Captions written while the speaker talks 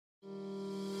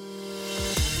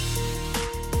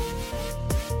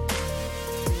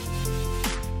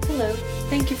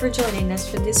Thank you for joining us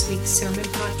for this week's sermon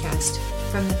podcast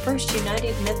from the First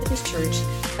United Methodist Church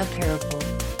of Paragould.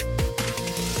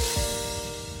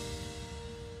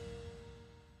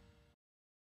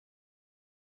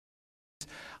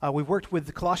 We've worked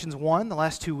with Colossians 1 the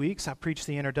last 2 weeks. I preached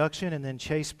the introduction, and then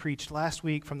Chase preached last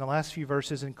week from the last few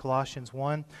verses in Colossians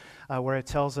 1, where it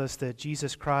tells us that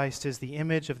Jesus Christ is the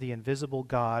image of the invisible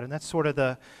God, and that's sort of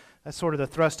the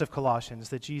thrust of Colossians,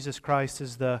 that Jesus Christ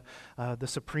is the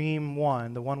supreme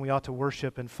one, the one we ought to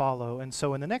worship and follow. And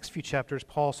so in the next few chapters,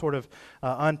 Paul sort of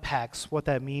unpacks what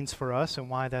that means for us and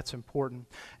why that's important.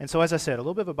 And so as I said, a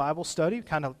little bit of a Bible study,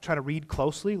 kind of try to read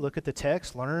closely, look at the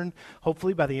text, learn,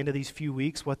 hopefully by the end of these few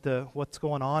weeks, what's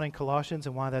going on in Colossians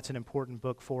and why that's an important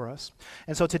book for us.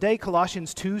 And so today,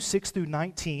 Colossians 2, 6 through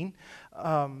 19,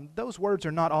 those words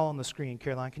are not all on the screen.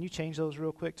 Caroline, can you change those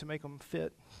real quick to make them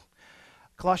fit?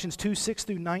 Colossians 2, 6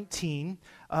 through 19,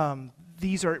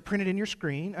 these are printed in your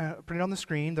screen, printed on the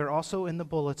screen. They're also in the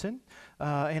bulletin.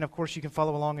 And of course, you can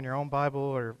follow along in your own Bible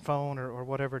or phone or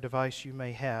whatever device you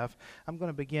may have. I'm going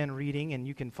to begin reading, and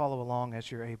you can follow along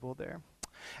as you're able there.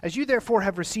 As you therefore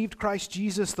have received Christ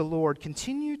Jesus the Lord,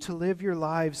 continue to live your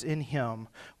lives in Him,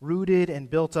 rooted and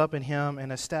built up in Him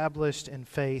and established in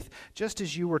faith, just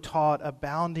as you were taught,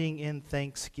 abounding in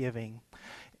thanksgiving.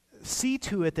 See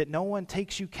to it that no one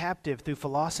takes you captive through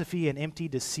philosophy and empty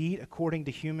deceit, according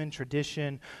to human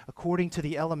tradition, according to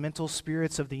the elemental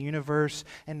spirits of the universe,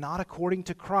 and not according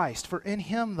to Christ. For in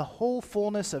Him the whole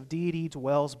fullness of deity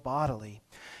dwells bodily,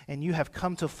 and you have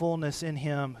come to fullness in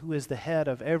Him, who is the head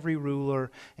of every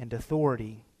ruler and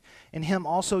authority. In Him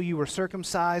also you were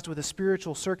circumcised with a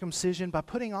spiritual circumcision by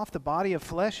putting off the body of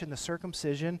flesh in the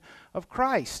circumcision of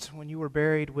Christ. When you were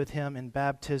buried with Him in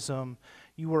baptism,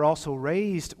 you were also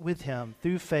raised with Him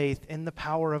through faith in the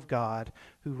power of God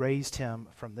who raised Him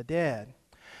from the dead.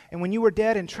 And when you were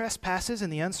dead in trespasses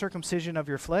and the uncircumcision of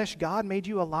your flesh, God made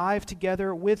you alive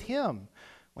together with Him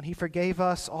when He forgave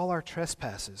us all our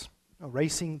trespasses.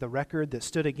 Erasing the record that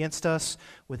stood against us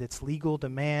with its legal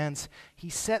demands, He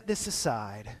set this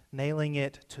aside, nailing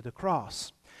it to the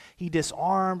cross. He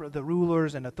disarmed the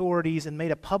rulers and authorities and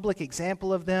made a public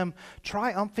example of them,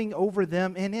 triumphing over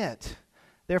them in it.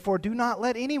 Therefore, do not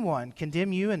let anyone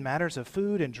condemn you in matters of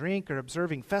food and drink or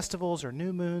observing festivals or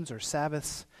new moons or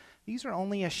Sabbaths. These are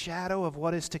only a shadow of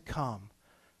what is to come,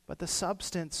 but the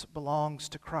substance belongs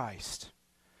to Christ.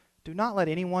 Do not let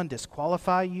anyone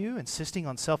disqualify you, insisting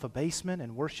on self-abasement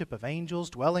and worship of angels,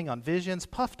 dwelling on visions,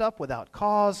 puffed up without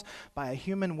cause by a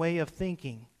human way of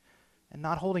thinking, and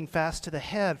not holding fast to the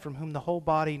head, from whom the whole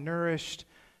body, nourished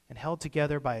and held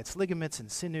together by its ligaments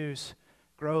and sinews,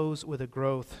 grows with a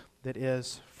growth that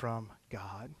is from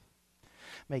God.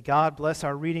 May God bless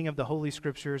our reading of the Holy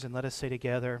Scriptures, and let us say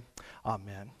together,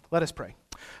 Amen. Let us pray.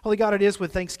 Holy God, it is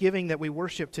with thanksgiving that we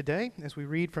worship today as we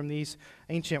read from these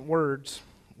ancient words.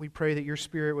 We pray that your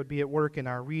Spirit would be at work in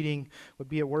our reading, would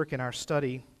be at work in our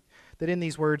study, that in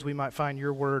these words we might find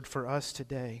your word for us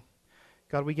today.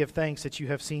 God, we give thanks that you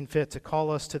have seen fit to call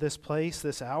us to this place,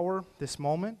 this hour, this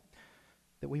moment,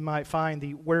 that we might find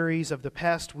the worries of the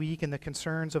past week and the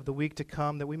concerns of the week to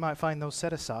come, that we might find those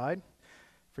set aside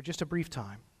for just a brief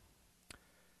time.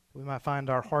 That we might find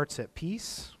our hearts at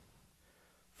peace,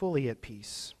 fully at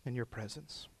peace in your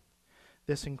presence.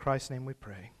 This in Christ's name we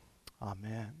pray.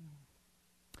 Amen.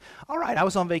 All right, I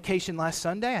was on vacation last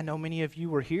Sunday. I know many of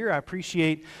you were here. I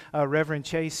appreciate Reverend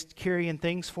Chase carrying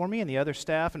things for me and the other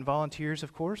staff and volunteers,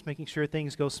 of course, making sure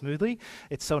things go smoothly.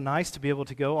 It's so nice to be able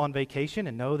to go on vacation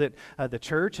and know that the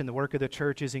church and the work of the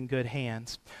church is in good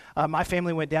hands. My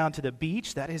family went down to the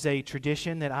beach. That is a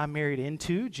tradition that I married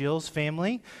into. Jill's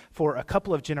family, for a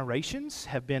couple of generations,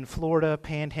 have been Florida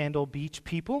Panhandle beach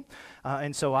people.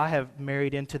 And so I have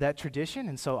married into that tradition,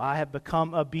 and so I have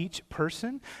become a beach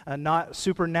person, not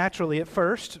supernaturally at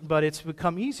first, but it's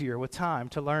become easier with time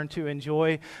to learn to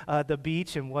enjoy the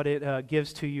beach and what it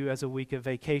gives to you as a week of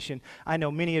vacation. I know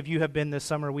many of you have been this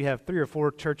summer. We have 3 or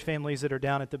 4 church families that are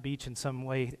down at the beach in some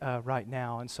way right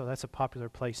now, and so that's a popular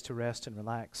place to rest and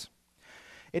relax.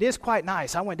 It is quite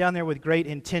nice. I went down there with great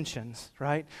intentions,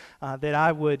 right, that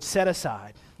I would set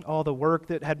aside all the work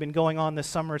that had been going on this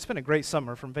summer. It's been a great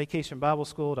summer, from Vacation Bible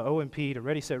School to O&P to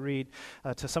Ready, Set, Read,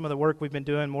 to some of the work we've been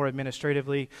doing more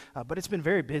administratively, but it's been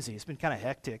very busy. It's been kind of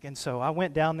hectic, and so I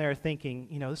went down there thinking,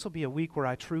 this will be a week where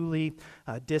I truly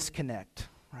disconnect,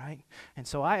 right? right? And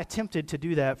so I attempted to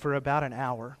do that for about an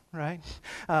hour, right?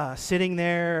 Sitting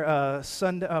there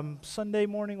Sunday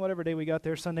morning, whatever day we got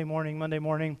there, Sunday morning, Monday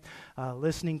morning,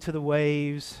 listening to the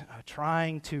waves,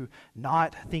 trying to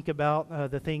not think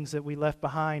about the things that we left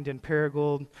behind in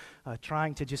Paragould,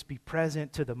 trying to just be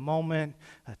present to the moment,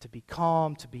 to be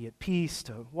calm, to be at peace,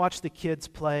 to watch the kids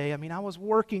play. I mean, I was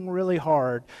working really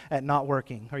hard at not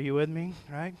working. Are you with me,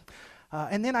 right?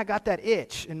 And then I got that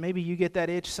itch, and maybe you get that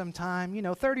itch sometime.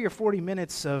 30 or 40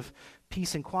 minutes of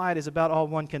peace and quiet is about all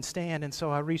one can stand, and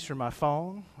so I reached for my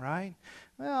phone, right?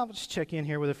 Well, I'll just check in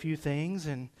here with a few things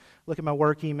and look at my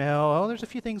work email. Oh, there's a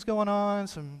few things going on,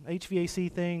 some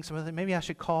HVAC things. Maybe I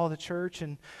should call the church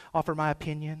and offer my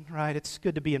opinion, right? It's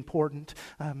good to be important.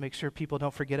 Make sure people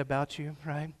don't forget about you,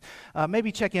 right?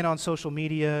 Maybe check in on social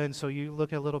media, and so you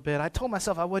look a little bit. I told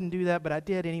myself I wouldn't do that, but I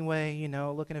did anyway,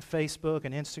 looking at Facebook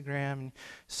and Instagram and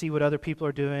see what other people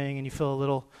are doing, and you feel a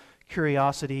little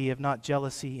curiosity, if not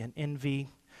jealousy and envy.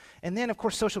 And then, of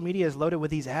course, social media is loaded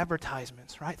with these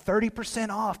advertisements, right? 30%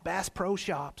 off Bass Pro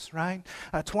Shops, right?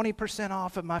 20%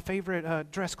 off of my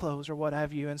favorite dress clothes or what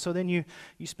have you. And so then you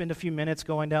spend a few minutes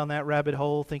going down that rabbit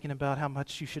hole thinking about how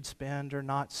much you should spend or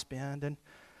not spend. And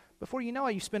before you know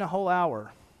it, you spend a whole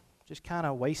hour just kind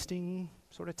of wasting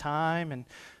sort of time and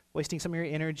wasting some of your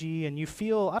energy. And you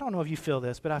feel, I don't know if you feel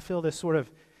this, but I feel this sort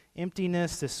of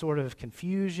emptiness, this sort of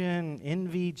confusion,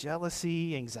 envy,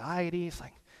 jealousy, anxiety. It's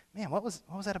like, man, what was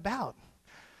that about?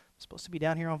 I'm supposed to be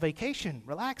down here on vacation,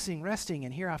 relaxing, resting,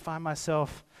 and here I find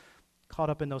myself caught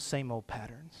up in those same old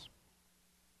patterns.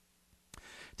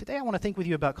 Today I want to think with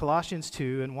you about Colossians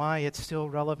 2 and why it's still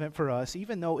relevant for us,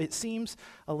 even though it seems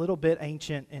a little bit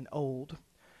ancient and old.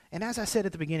 And as I said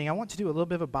at the beginning, I want to do a little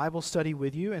bit of a Bible study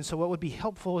with you, and so what would be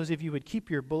helpful is if you would keep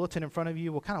your bulletin in front of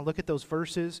you. We'll kind of look at those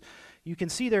verses. You can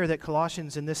see there that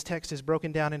Colossians in this text is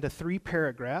broken down into 3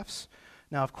 paragraphs.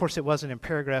 Now, of course, it wasn't in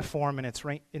paragraph form in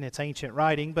its ancient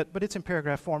writing, but it's in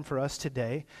paragraph form for us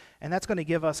today. And that's going to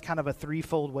give us kind of a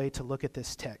threefold way to look at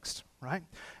this text, right?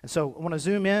 And so I want to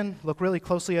zoom in, look really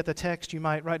closely at the text. You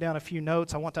might write down a few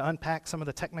notes. I want to unpack some of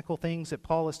the technical things that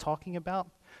Paul is talking about.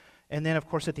 And then, of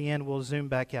course, at the end, we'll zoom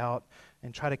back out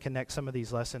and try to connect some of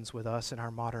these lessons with us in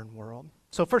our modern world.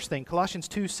 So first thing, Colossians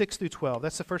 2, 6 through 12.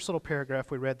 That's the first little paragraph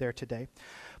we read there today.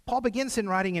 Paul begins in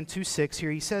writing in 2:6 here.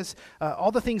 He says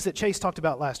all the things that Chase talked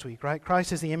about last week, right?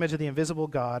 Christ is the image of the invisible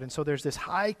God. And so there's this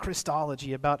high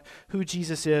Christology about who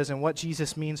Jesus is and what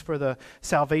Jesus means for the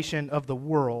salvation of the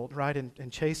world, right?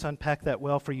 And Chase unpacked that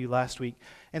well for you last week.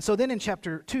 And so then in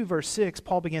chapter 2, verse 6,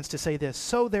 Paul begins to say this: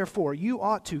 so therefore, you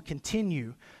ought to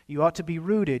continue. You ought to be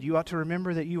rooted. You ought to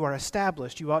remember that you are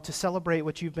established. You ought to celebrate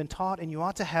what you've been taught, and you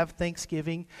ought to have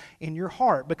thanksgiving in your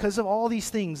heart because of all these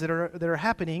things that are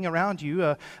happening around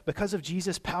you. Because of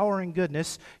Jesus' power and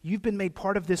goodness, you've been made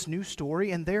part of this new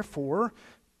story, and therefore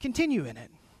continue in it.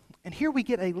 And here we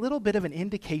get a little bit of an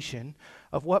indication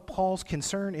of what Paul's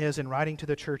concern is in writing to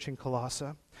the church in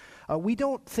Colossae. We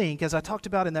don't think, as I talked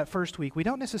about in that first week, we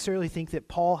don't necessarily think that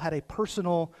Paul had a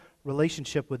personal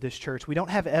relationship with this church. We don't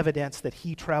have evidence that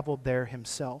he traveled there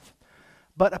himself.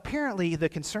 But apparently the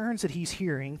concerns that he's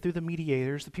hearing through the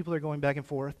mediators, the people that are going back and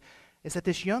forth, is that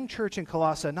this young church in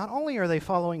Colossae, not only are they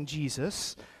following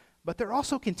Jesus, but they're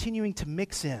also continuing to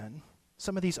mix in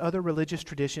some of these other religious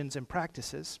traditions and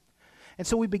practices. And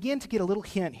so we begin to get a little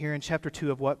hint here in chapter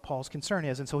 2 of what Paul's concern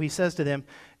is. And so he says to them,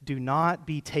 do not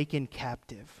be taken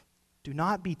captive. Do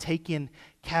not be taken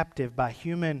captive by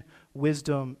human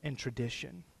wisdom and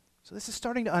tradition. So this is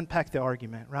starting to unpack the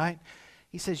argument, right?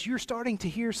 He says, you're starting to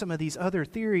hear some of these other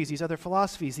theories, these other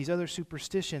philosophies, these other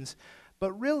superstitions,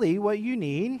 but really what you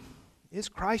need is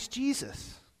Christ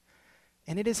Jesus.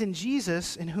 And it is in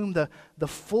Jesus in whom the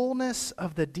fullness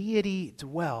of the deity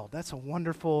dwelled. That's a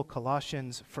wonderful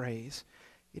Colossians phrase.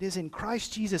 It is in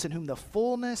Christ Jesus in whom the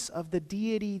fullness of the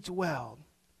deity dwelled.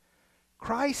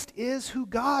 Christ is who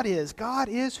God is. God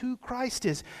is who Christ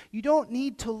is. You don't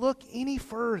need to look any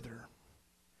further.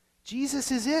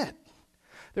 Jesus is it.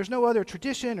 There's no other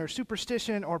tradition or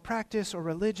superstition or practice or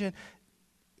religion.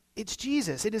 It's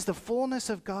Jesus. It is the fullness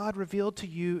of God revealed to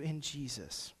you in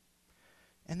Jesus.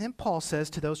 And then Paul says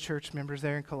to those church members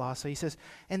there in Colossae, he says,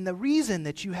 and the reason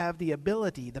that you have the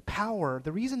ability, the power,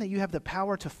 the reason that you have the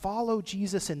power to follow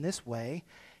Jesus in this way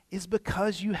is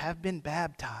because you have been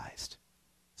baptized.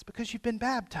 It's because you've been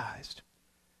baptized.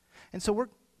 And so we're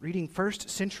reading first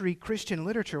century Christian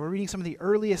literature. We're reading some of the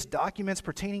earliest documents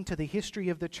pertaining to the history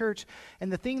of the church.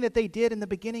 And the thing that they did in the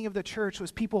beginning of the church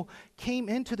was people came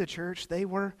into the church, they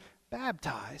were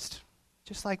baptized,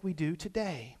 just like we do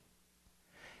today.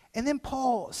 And then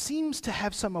Paul seems to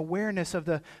have some awareness of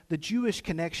the Jewish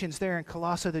connections there in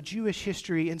Colossae, the Jewish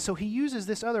history, and so he uses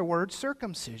this other word,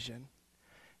 circumcision.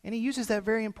 And he uses that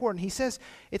very important. He says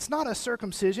it's not a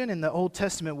circumcision in the Old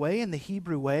Testament way, in the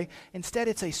Hebrew way. Instead,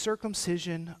 it's a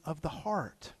circumcision of the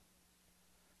heart.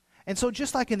 And so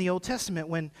just like in the Old Testament,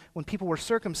 when people were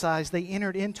circumcised, they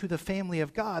entered into the family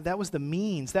of God. That was the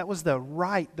means, that was the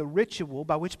rite, the ritual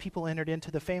by which people entered into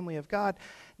the family of God.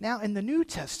 Now in the New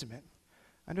Testament,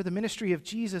 under the ministry of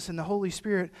Jesus and the Holy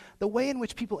Spirit, the way in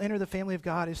which people enter the family of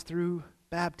God is through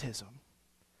baptism.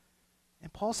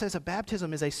 And Paul says a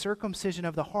baptism is a circumcision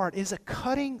of the heart, is a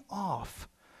cutting off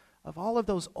of all of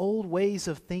those old ways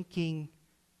of thinking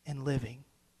and living.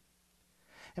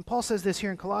 And Paul says this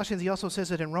here in Colossians. He also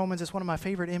says it in Romans. It's one of my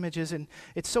favorite images, and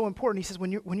it's so important. He says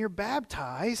when you're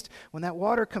baptized, when that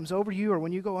water comes over you or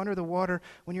when you go under the water,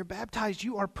 when you're baptized,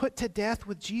 you are put to death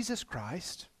with Jesus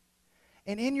Christ.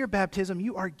 And in your baptism,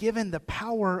 you are given the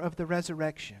power of the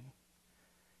resurrection.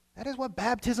 That is what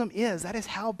baptism is. That is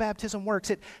how baptism works.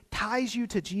 It ties you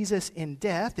to Jesus in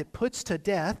death. It puts to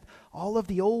death all of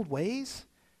the old ways,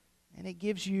 and it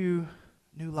gives you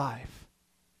new life.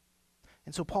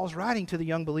 And so Paul's writing to the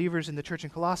young believers in the church in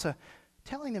Colossae,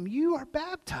 telling them, you are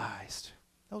baptized.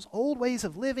 Those old ways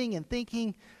of living and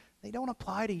thinking, they don't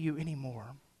apply to you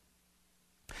anymore.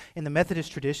 In the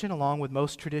Methodist tradition, along with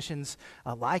most traditions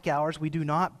like ours, we do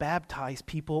not baptize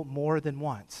people more than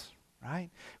once, right?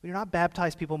 We do not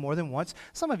baptize people more than once.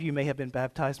 Some of you may have been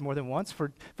baptized more than once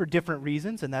for different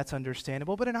reasons, and that's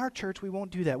understandable. But in our church, we won't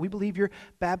do that. We believe you're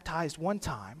baptized one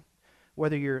time.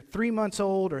 Whether you're 3 months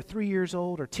old or 3 years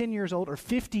old or 10 years old or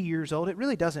 50 years old, it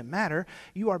really doesn't matter.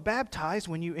 You are baptized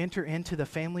when you enter into the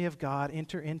family of God,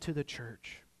 enter into the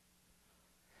church.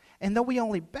 And though we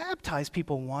only baptize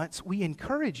people once, we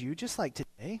encourage you, just like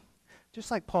today,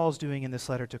 just like Paul's doing in this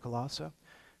letter to Colossae,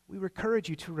 we encourage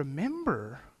you to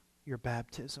remember your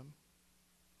baptism.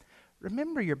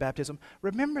 Remember your baptism.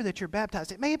 Remember that you're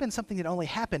baptized. It may have been something that only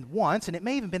happened once, and it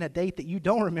may even been a date that you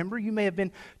don't remember. You may have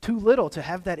been too little to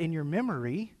have that in your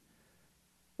memory.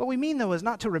 What we mean, though, is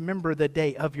not to remember the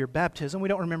day of your baptism. We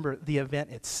don't remember the event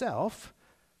itself.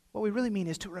 What we really mean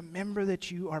is to remember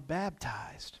that you are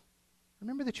baptized.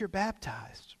 Remember that you're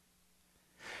baptized.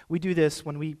 We do this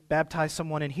when we baptize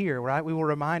someone in here, right? We will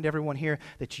remind everyone here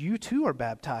that you too are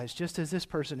baptized, just as this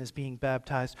person is being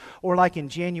baptized. Or like in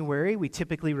January, we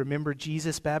typically remember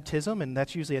Jesus' baptism, and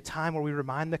that's usually a time where we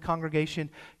remind the congregation,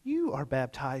 you are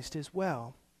baptized as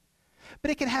well.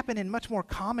 But it can happen in much more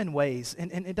common ways,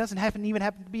 and it doesn't even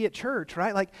happen to be at church,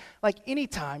 right? Like any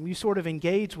time you sort of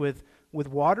engage with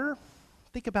water,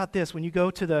 think about this. When you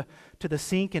go to the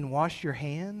sink and wash your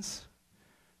hands,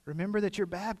 remember that you're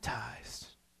baptized.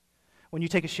 When you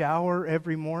take a shower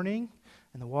every morning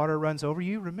and the water runs over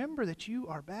you, remember that you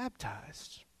are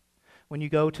baptized. When you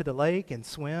go to the lake and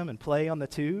swim and play on the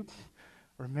tube,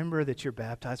 remember that you're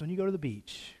baptized. When you go to the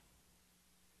beach.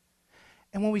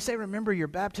 And when we say remember your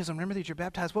baptism, remember that you're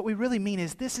baptized, what we really mean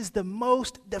is this is the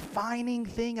most defining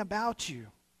thing about you.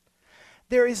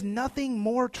 There is nothing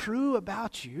more true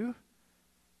about you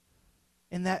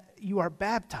in that you are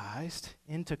baptized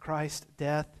into Christ's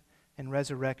death and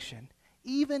resurrection.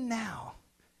 Even now,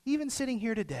 even sitting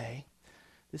here today,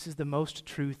 this is the most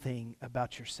true thing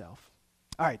about yourself.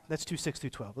 All right, that's 2:6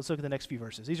 through 12. Let's look at the next few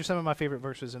verses. These are some of my favorite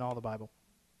verses in all the Bible.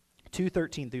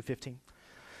 2:13 through 15.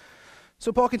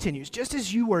 So Paul continues, just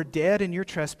as you were dead in your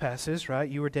trespasses, right?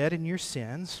 You were dead in your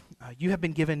sins. You have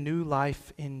been given new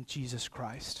life in Jesus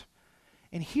Christ.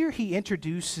 And here he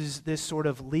introduces this sort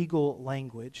of legal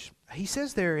language. He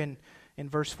says there in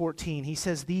verse 14, he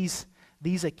says these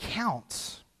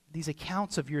accounts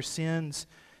of your sins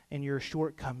and your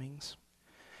shortcomings.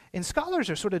 And scholars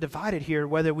are sort of divided here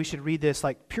whether we should read this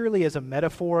like purely as a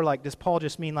metaphor, like does Paul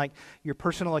just mean like your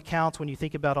personal accounts when you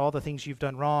think about all the things you've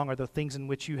done wrong or the things in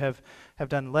which you have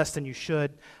done less than you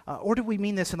should, or do we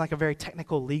mean this in like a very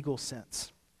technical legal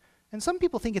sense? And some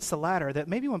people think it's the latter, that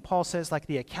maybe when Paul says like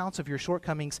the accounts of your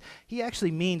shortcomings, he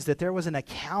actually means that there was an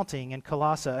accounting in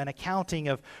Colossae, an accounting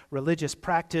of religious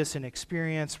practice and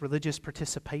experience, religious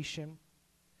participation.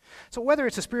 So whether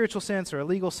it's a spiritual sense or a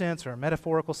legal sense or a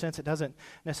metaphorical sense, it doesn't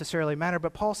necessarily matter.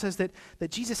 But Paul says that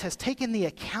Jesus has taken the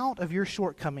account of your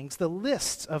shortcomings, the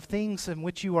lists of things in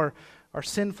which you are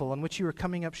sinful, in which you are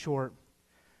coming up short.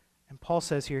 And Paul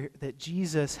says here that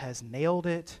Jesus has nailed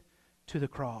it to the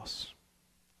cross.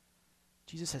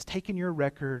 Jesus has taken your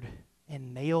record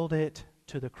and nailed it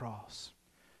to the cross.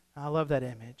 I love that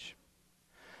image.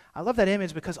 I love that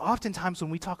image because oftentimes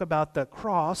when we talk about the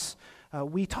cross,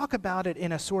 we talk about it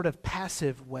in a sort of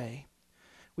passive way.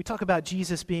 We talk about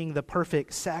Jesus being the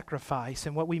perfect sacrifice,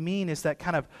 and what we mean is that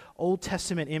kind of Old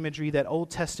Testament imagery, that Old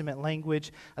Testament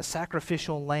language, a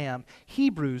sacrificial lamb.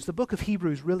 Hebrews, the book of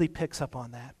Hebrews really picks up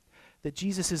on that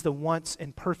Jesus is the once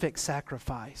and perfect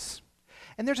sacrifice.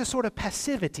 And there's a sort of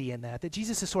passivity in that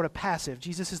Jesus is sort of passive.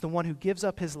 Jesus is the one who gives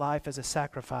up his life as a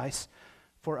sacrifice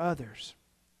for others.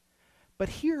 But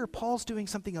here, Paul's doing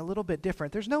something a little bit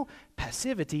different. There's no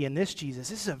passivity in this Jesus.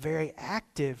 This is a very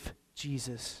active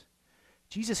Jesus.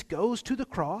 Jesus goes to the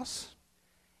cross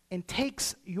and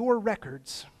takes your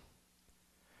records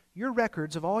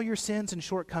of all your sins and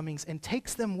shortcomings, and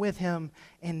takes them with him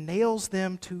and nails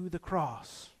them to the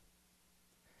cross.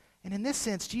 And in this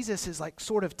sense, Jesus is like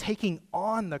sort of taking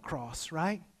on the cross,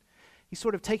 right? He's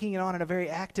sort of taking it on in a very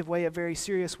active way, a very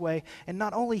serious way, and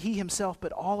not only he himself,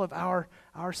 but all of our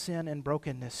sin and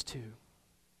brokenness too.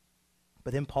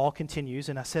 But then Paul continues,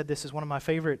 and I said this is one of my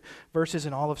favorite verses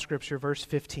in all of Scripture, verse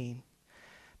 15.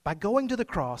 By going to the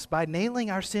cross, by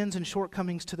nailing our sins and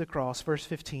shortcomings to the cross, verse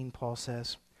 15, Paul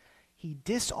says, he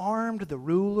disarmed the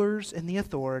rulers and the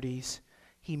authorities.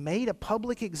 He made a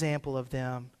public example of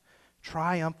them,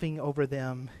 triumphing over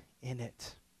them in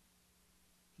it.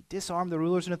 He disarmed the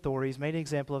rulers and authorities, made an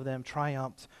example of them,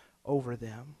 triumphed over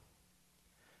them.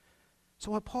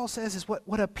 So what Paul says is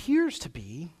what appears to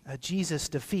be a Jesus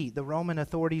defeat, the Roman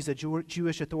authorities, the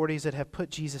Jewish authorities that have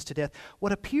put Jesus to death,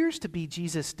 what appears to be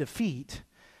Jesus' defeat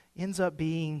ends up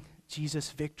being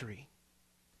Jesus' victory.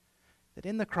 That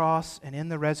in the cross and in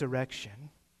the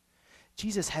resurrection,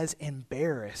 Jesus has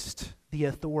embarrassed the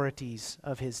authorities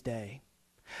of his day.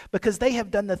 Because they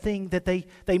have done the thing that they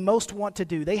most want to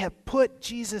do. They have put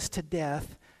Jesus to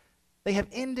death. They have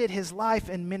ended his life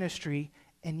and ministry,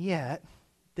 and yet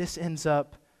this ends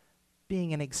up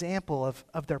being an example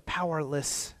of their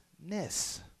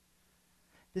powerlessness.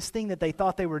 This thing that they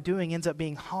thought they were doing ends up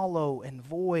being hollow and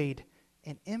void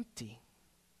and empty.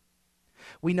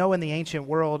 We know in the ancient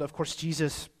world, of course,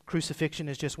 Jesus' crucifixion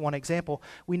is just one example.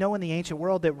 We know in the ancient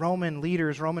world that Roman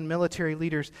military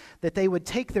leaders, that they would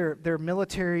take their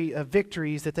military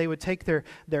victories, that they would take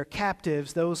their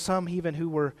captives, some even who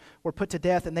were put to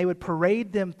death, and they would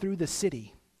parade them through the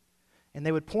city. And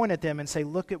they would point at them and say,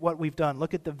 look at what we've done.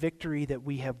 Look at the victory that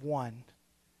we have won.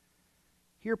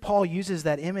 Here Paul uses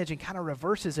that image and kind of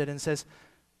reverses it and says,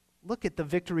 look at the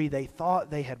victory they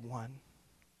thought they had won.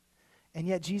 And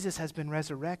yet Jesus has been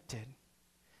resurrected.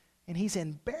 And he's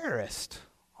embarrassed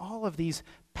all of these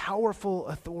powerful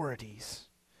authorities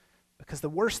because the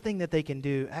worst thing that they can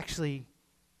do actually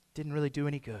didn't really do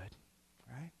any good.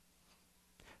 Right?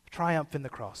 Triumph in the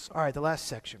cross. All right, the last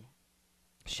section.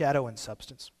 Shadow and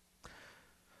substance.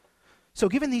 So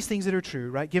given these things that are true,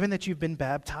 right, given that you've been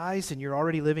baptized and you're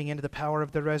already living into the power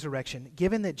of the resurrection,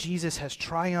 given that Jesus has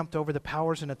triumphed over the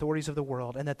powers and authorities of the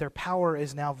world and that their power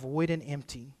is now void and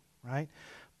empty, right?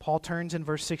 Paul turns in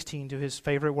verse 16 to his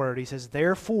favorite word. He says,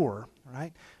 therefore,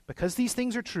 right, because these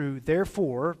things are true,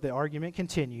 therefore, the argument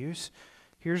continues.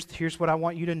 Here's what I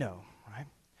want you to know, right?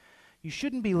 You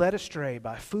shouldn't be led astray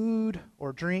by food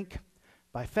or drink,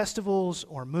 by festivals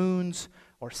or moons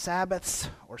or Sabbaths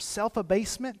or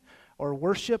self-abasement or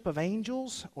worship of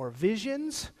angels or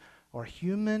visions or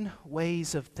human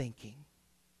ways of thinking.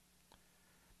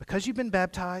 Because you've been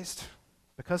baptized,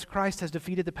 because Christ has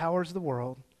defeated the powers of the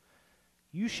world,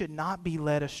 you should not be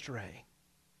led astray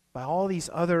by all these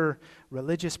other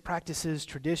religious practices,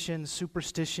 traditions,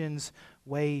 superstitions,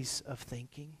 ways of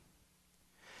thinking.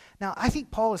 Now, I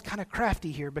think Paul is kind of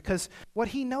crafty here because what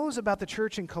he knows about the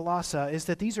church in Colossae is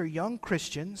that these are young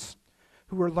Christians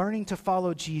who are learning to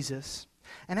follow Jesus.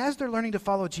 And as they're learning to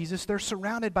follow Jesus, they're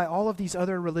surrounded by all of these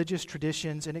other religious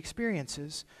traditions and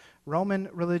experiences. Roman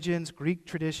religions, Greek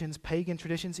traditions, pagan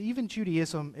traditions, even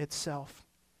Judaism itself.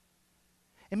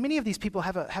 And many of these people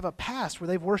have a past where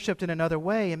they've worshiped in another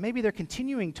way, and maybe they're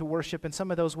continuing to worship in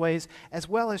some of those ways as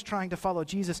well as trying to follow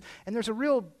Jesus. And there's a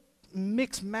real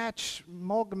mix, match,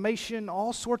 amalgamation,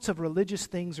 all sorts of religious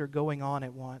things are going on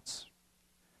at once.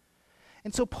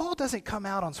 And so Paul doesn't come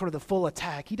out on sort of the full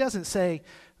attack. He doesn't say,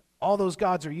 all those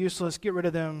gods are useless, get rid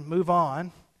of them, move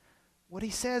on. What he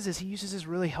says is he uses this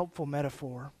really helpful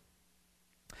metaphor.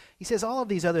 He says all of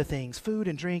these other things, food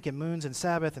and drink and moons and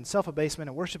Sabbath and self-abasement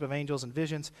and worship of angels and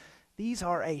visions, these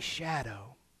are a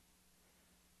shadow.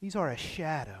 These are a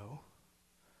shadow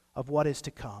of what is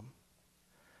to come.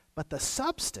 But the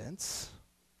substance,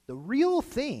 the real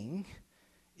thing,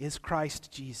 is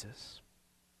Christ Jesus.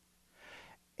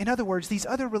 In other words, these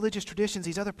other religious traditions,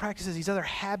 these other practices, these other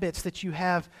habits that you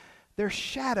have, they're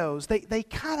shadows. They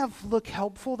kind of look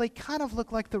helpful. They kind of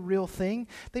look like the real thing.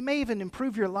 They may even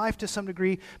improve your life to some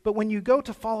degree, but when you go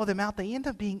to follow them out, they end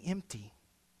up being empty.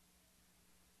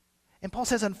 And Paul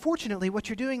says, unfortunately, what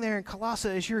you're doing there in Colossae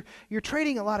is you're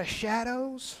trading a lot of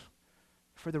shadows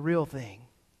for the real thing.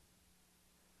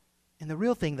 And the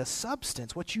real thing, the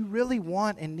substance, what you really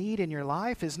want and need in your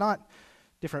life is not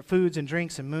different foods and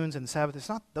drinks and moons and Sabbath. It's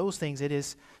not those things. It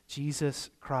is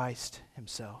Jesus Christ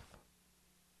himself.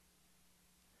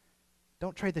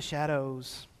 Don't trade the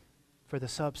shadows for the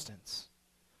substance.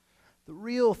 The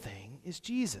real thing is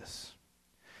Jesus.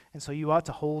 And so you ought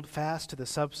to hold fast to the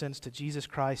substance, to Jesus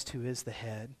Christ, who is the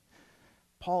head.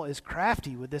 Paul is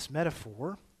crafty with this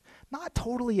metaphor, not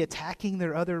totally attacking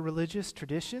their other religious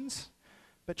traditions,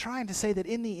 but trying to say that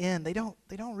in the end, they don't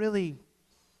really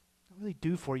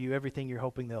do for you everything you're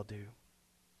hoping they'll do.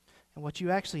 And what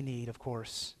you actually need, of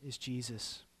course, is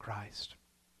Jesus Christ.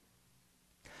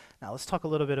 Now, let's talk a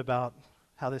little bit about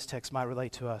how this text might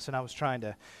relate to us. And I was trying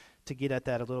to get at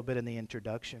that a little bit in the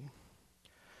introduction.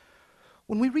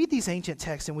 When we read these ancient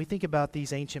texts and we think about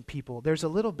these ancient people, there's a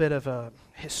little bit of a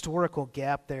historical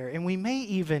gap there, and we may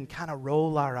even kind of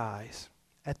roll our eyes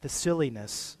at the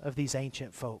silliness of these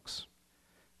ancient folks.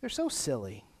 They're so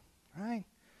silly, right?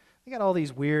 They got all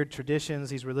these weird traditions,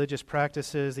 these religious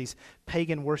practices, these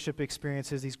pagan worship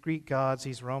experiences, these Greek gods,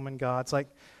 these Roman gods. Like,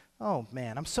 oh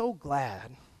man, I'm so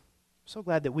glad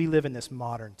that we live in this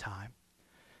modern time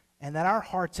and that our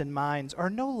hearts and minds are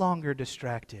no longer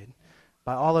distracted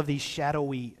by all of these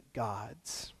shadowy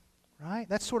gods, right?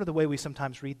 That's sort of the way we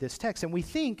sometimes read this text. And we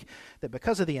think that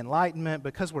because of the Enlightenment,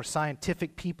 because we're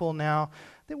scientific people now,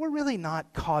 that we're really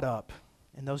not caught up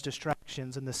in those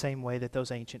distractions in the same way that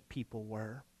those ancient people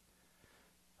were.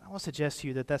 I want to suggest to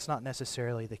you that that's not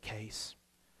necessarily the case.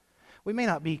 We may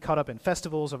not be caught up in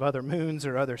festivals of other moons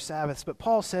or other Sabbaths, but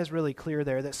Paul says really clear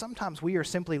there that sometimes we are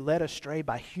simply led astray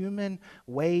by human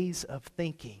ways of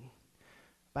thinking.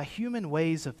 By human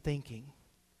ways of thinking,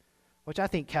 which I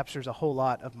think captures a whole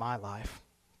lot of my life.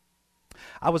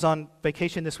 I was on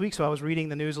vacation this week, so I was reading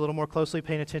the news a little more closely,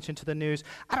 paying attention to the news.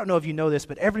 I don't know if you know this,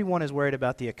 but everyone is worried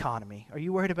about the economy. Are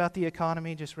you worried about the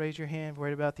economy? Just raise your hand,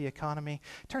 worried about the economy.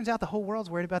 Turns out the whole world's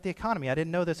worried about the economy. I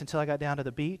didn't know this until I got down to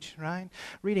the beach, right?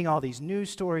 Reading all these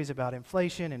news stories about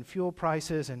inflation and fuel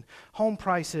prices and home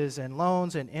prices and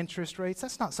loans and interest rates.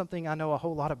 That's not something I know a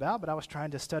whole lot about, but I was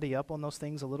trying to study up on those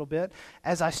things a little bit.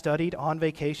 As I studied on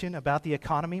vacation about the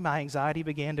economy, my anxiety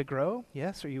began to grow.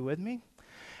 Yes, are you with me?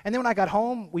 And then when I got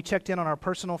home, we checked in on our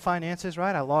personal finances,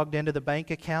 right? I logged into the bank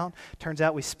account. Turns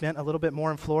out we spent a little bit more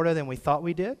in Florida than we thought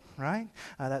we did, right?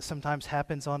 That sometimes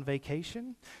happens on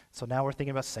vacation. So now we're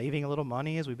thinking about saving a little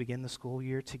money as we begin the school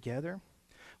year together.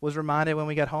 Was reminded when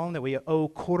we got home that we owe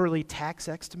quarterly tax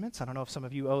estimates. I don't know if some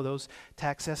of you owe those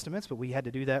tax estimates, but we had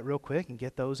to do that real quick and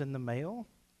get those in the mail.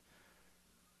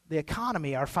 The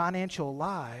economy, our financial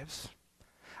lives,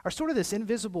 are sort of this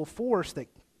invisible force that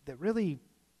really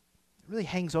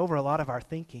hangs over a lot of our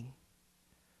thinking.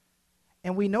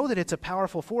 And we know that it's a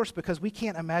powerful force because we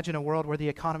can't imagine a world where the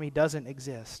economy doesn't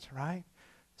exist, right?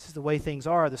 This is the way things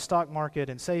are, the stock market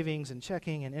and savings and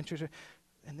checking and interest.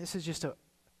 And this is just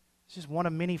one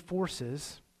of many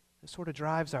forces that sort of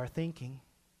drives our thinking.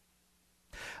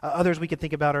 Others we could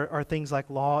think about are things like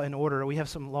law and order. We have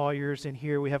some lawyers in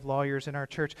here. We have lawyers in our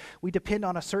church. We depend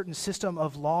on a certain system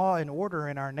of law and order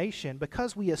in our nation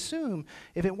because we assume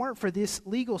if it weren't for this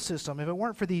legal system, if it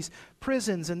weren't for these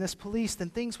prisons and this police, then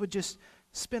things would just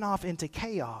spin off into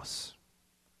chaos.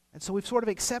 And so we've sort of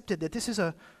accepted that this is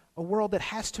a world that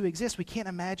has to exist. We can't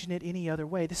imagine it any other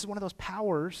way. This is one of those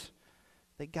powers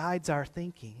that guides our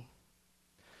thinking.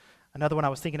 Another one I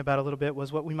was thinking about a little bit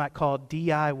was what we might call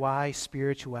DIY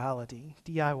spirituality.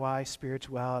 DIY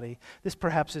spirituality. This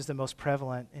perhaps is the most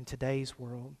prevalent in today's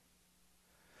world.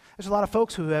 There's a lot of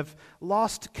folks who have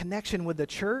lost connection with the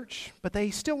church, but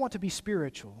they still want to be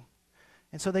spiritual.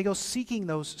 And so they go seeking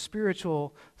those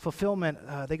spiritual fulfillment.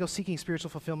 They go seeking spiritual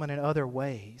fulfillment in other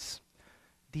ways.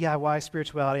 DIY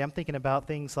spirituality. I'm thinking about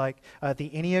things like the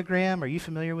Enneagram. Are you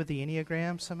familiar with the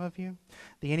Enneagram, some of you?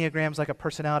 The Enneagram is like a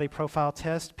personality profile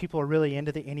test. People are really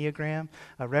into the Enneagram.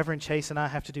 Reverend Chase and I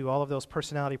have to do all of those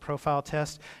personality profile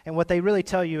tests. And what they really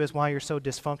tell you is why you're so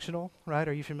dysfunctional, right?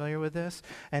 Are you familiar with this?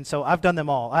 And so I've done them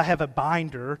all. I have a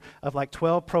binder of like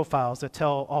 12 profiles that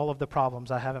tell all of the problems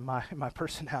I have in my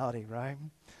personality, right?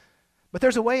 But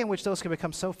there's a way in which those can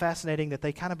become so fascinating that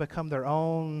they kind of become their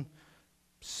own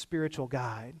spiritual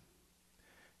guide.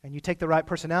 And you take the right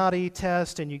personality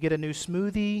test and you get a new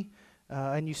smoothie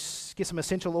and you get some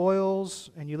essential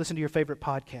oils and you listen to your favorite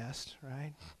podcast,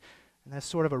 right? And that's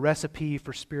sort of a recipe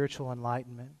for spiritual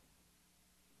enlightenment.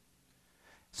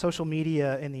 Social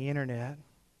media and the internet.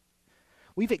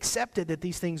 We've accepted that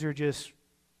these things are just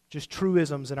just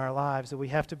truisms in our lives, that we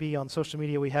have to be on social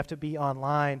media, we have to be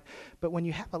online. But when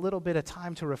you have a little bit of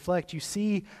time to reflect, you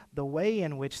see the way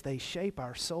in which they shape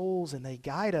our souls and they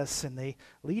guide us and they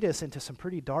lead us into some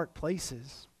pretty dark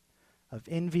places of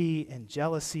envy and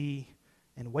jealousy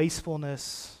and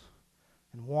wastefulness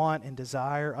and want and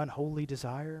desire, unholy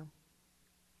desire.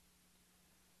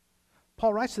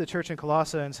 Paul writes to the church in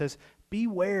Colossae and says,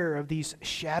 beware of these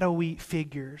shadowy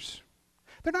figures.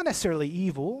 They're not necessarily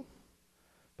evil,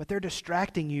 but they're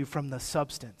distracting you from the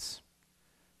substance.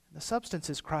 The substance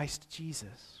is Christ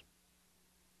Jesus.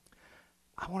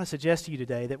 I want to suggest to you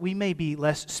today that we may be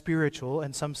less spiritual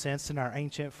in some sense than our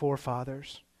ancient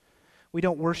forefathers. We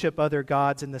don't worship other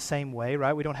gods in the same way,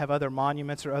 right? We don't have other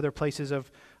monuments or other places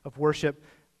of worship.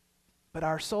 But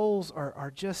our souls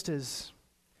are just as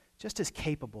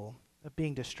capable of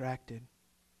being distracted.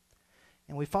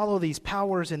 And we follow these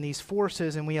powers and these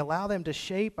forces, and we allow them to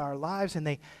shape our lives,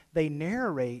 and they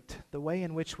narrate the way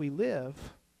in which we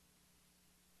live.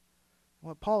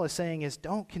 What Paul is saying is,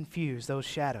 don't confuse those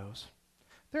shadows.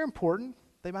 They're important.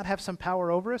 They might have some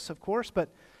power over us, of course,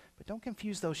 but don't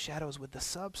confuse those shadows with the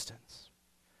substance.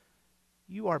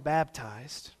 You are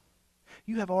baptized.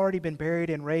 You have already been buried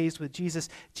and raised with Jesus.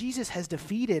 Jesus has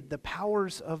defeated the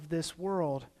powers of this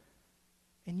world,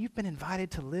 and you've been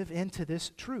invited to live into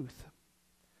this truth.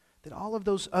 That all of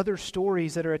those other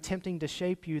stories that are attempting to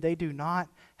shape you, they do not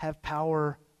have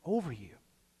power over you.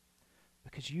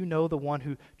 Because you know the one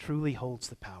who truly holds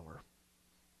the power,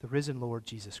 the risen Lord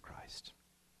Jesus Christ.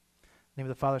 In the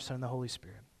name of the Father, Son, and the Holy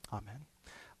Spirit. Amen.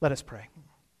 Let us pray.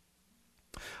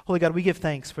 Holy God, we give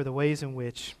thanks for the ways in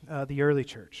which the early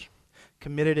church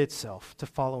committed itself to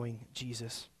following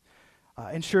Jesus.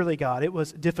 And surely, God, it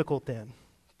was difficult then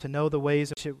to know the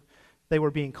ways in which they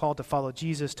were being called to follow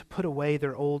Jesus, to put away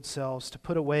their old selves, to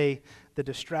put away the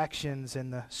distractions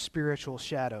and the spiritual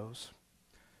shadows.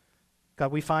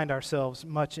 God, we find ourselves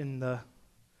much in the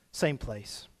same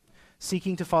place,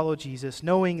 seeking to follow Jesus,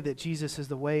 knowing that Jesus is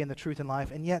the way and the truth and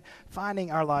life, and yet finding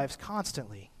our lives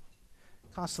constantly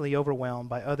overwhelmed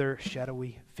by other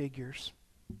shadowy figures.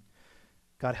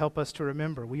 God, help us to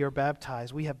remember we are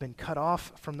baptized. We have been cut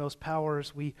off from those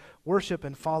powers. We worship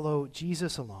and follow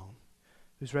Jesus alone,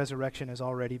 whose resurrection is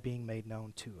already being made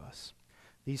known to us.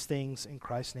 These things in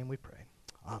Christ's name we pray.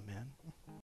 Amen.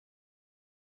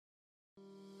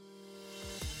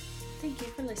 Thank you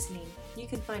for listening. You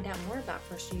can find out more about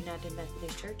First United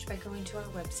Methodist Church by going to our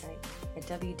website at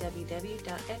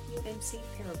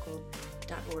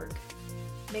www.fumcparacle.org.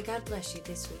 May God bless you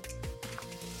this week.